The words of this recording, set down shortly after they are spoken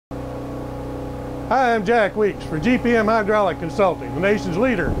Hi, I'm Jack Weeks for GPM Hydraulic Consulting, the nation's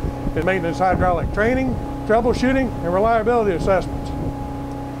leader in maintenance hydraulic training, troubleshooting, and reliability assessments.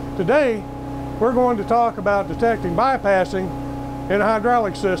 Today, we're going to talk about detecting bypassing in a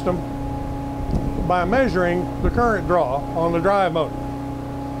hydraulic system by measuring the current draw on the drive motor.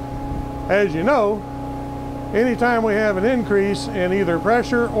 As you know, anytime we have an increase in either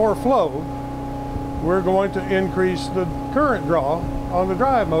pressure or flow, we're going to increase the current draw on the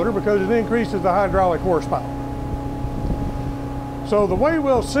drive motor because it increases the hydraulic horsepower. So the way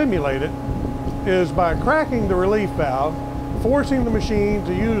we'll simulate it is by cracking the relief valve, forcing the machine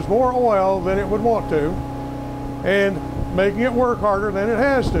to use more oil than it would want to, and making it work harder than it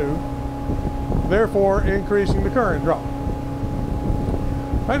has to, therefore increasing the current draw.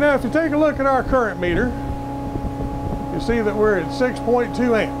 Right now, if you take a look at our current meter, you see that we're at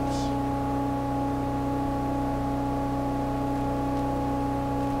 6.2 amps.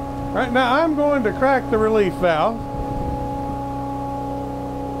 Right now, I'm going to crack the relief valve.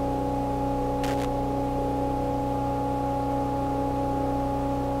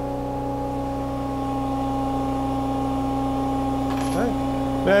 Okay.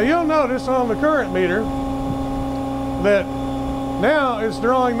 Now, you'll notice on the current meter that now it's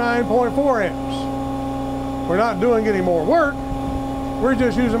drawing 9.4 amps. We're not doing any more work. We're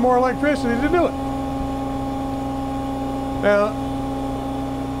just using more electricity to do it. Now,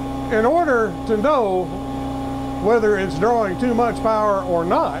 in order to know whether it's drawing too much power or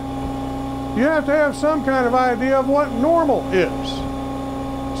not, you have to have some kind of idea of what normal is.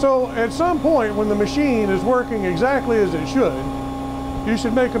 So at some point when the machine is working exactly as it should, you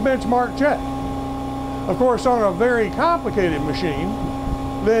should make a benchmark check. Of course, on a very complicated machine,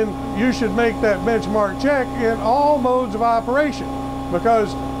 then you should make that benchmark check in all modes of operation,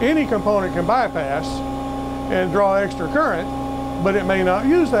 because any component can bypass and draw extra current, but it may not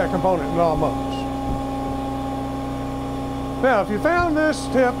use that component in all modes. Now, if you found this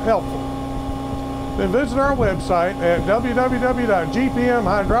tip helpful, then visit our website at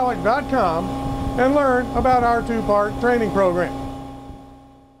www.gpmhydraulic.com and learn about our two-part training program.